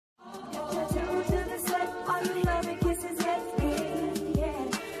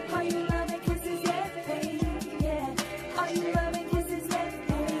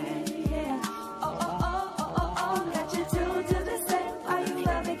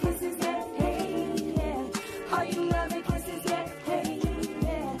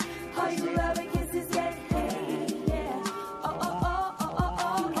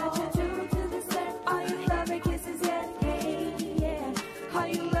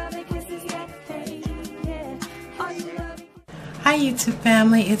Hi YouTube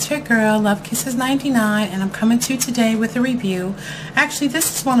family, it's your girl Love Kisses 99 and I'm coming to you today with a review. Actually,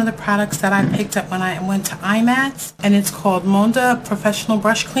 this is one of the products that I picked up when I went to IMATS, and it's called Monda Professional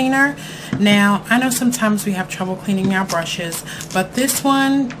Brush Cleaner. Now, I know sometimes we have trouble cleaning our brushes, but this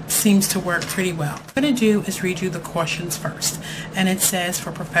one seems to work pretty well. What I'm going to do is read you the cautions first, and it says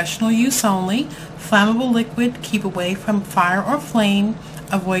for professional use only, flammable liquid, keep away from fire or flame,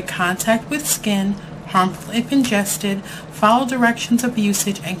 avoid contact with skin, harmful if ingested, follow directions of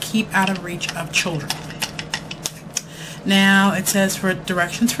usage, and keep out of reach of children. Now it says for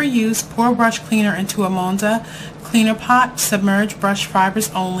directions for use, pour brush cleaner into a Monda cleaner pot, submerge brush fibers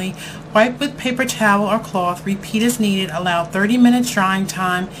only, wipe with paper towel or cloth, repeat as needed, allow 30 minutes drying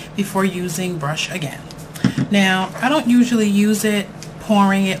time before using brush again. Now I don't usually use it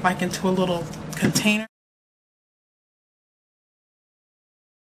pouring it like into a little container.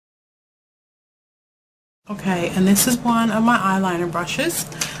 Okay, and this is one of my eyeliner brushes,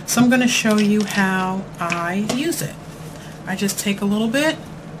 so I'm going to show you how I use it. I just take a little bit,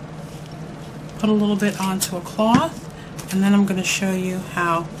 put a little bit onto a cloth, and then I'm going to show you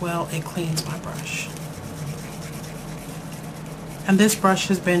how well it cleans my brush. And this brush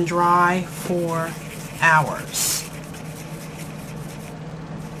has been dry for hours.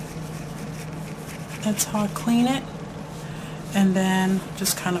 That's how I clean it, and then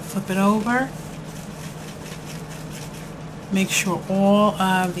just kind of flip it over. Make sure all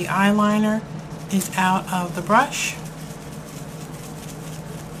of the eyeliner is out of the brush.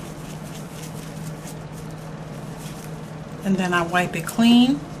 And then I wipe it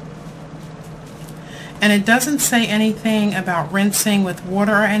clean. And it doesn't say anything about rinsing with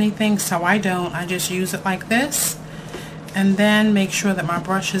water or anything, so I don't. I just use it like this. And then make sure that my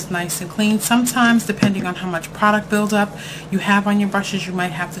brush is nice and clean. Sometimes, depending on how much product buildup you have on your brushes, you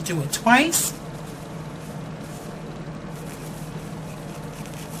might have to do it twice.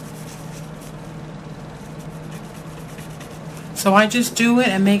 So I just do it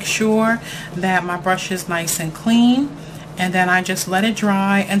and make sure that my brush is nice and clean, and then I just let it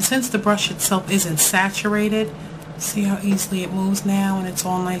dry. And since the brush itself isn't saturated, see how easily it moves now and it's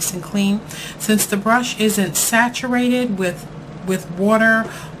all nice and clean. Since the brush isn't saturated with water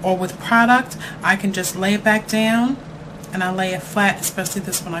or with product, I can just lay it back down, and I lay it flat, especially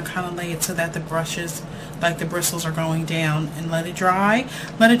this one I kind of lay it so that the brushes, like the bristles, are going down, and let it dry.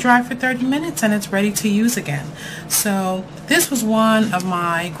 Let it dry for 30 minutes and it's ready to use again. So this was one of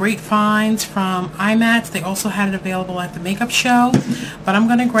my great finds from IMATS. They also had it available at the makeup show, but I'm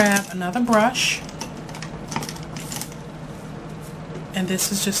going to grab another brush, and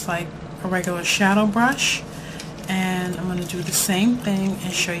this is just like a regular shadow brush, and I'm going to do the same thing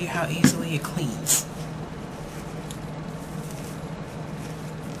and show you how easily it cleans.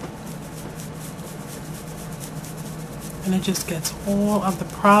 And it just gets all of the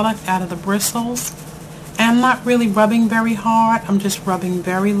product out of the bristles. And I'm not really rubbing very hard, I'm just rubbing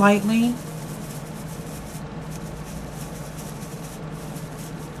very lightly.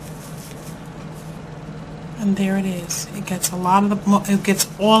 And there it is. It gets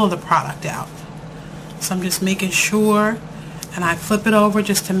all of the product out. So I'm just making sure, and I flip it over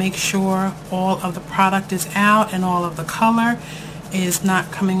just to make sure all of the product is out and all of the color is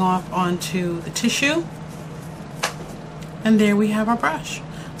not coming off onto the tissue. And there we have our brush.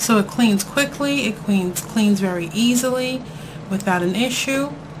 So it cleans quickly, it cleans very easily without an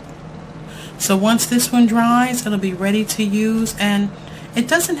issue. So once this one dries, it'll be ready to use, and it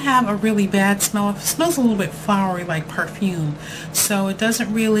doesn't have a really bad smell. It smells a little bit flowery like perfume, so it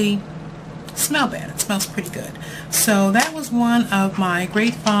doesn't really smell bad. It smells pretty good. So that was one of my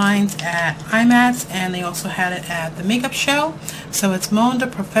great finds at IMATS, and they also had it at the makeup show. So it's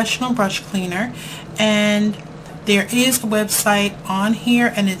Monda Professional Brush Cleaner, and there is a website on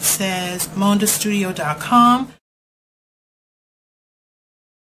here, and it says mondastudio.com.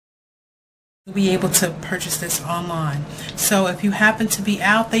 You'll be able to purchase this online. So if you happen to be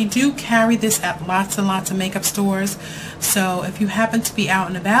out, they do carry this at lots and lots of makeup stores. So if you happen to be out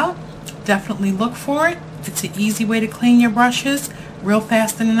and about, definitely look for it. It's an easy way to clean your brushes, real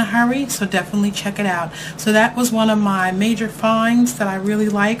fast and in a hurry, so definitely check it out. So that was one of my major finds that I really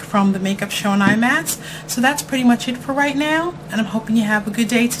like from the makeup show and IMATS. So that's pretty much it for right now, and I'm hoping you have a good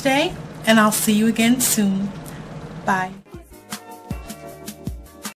day today, and I'll see you again soon. Bye.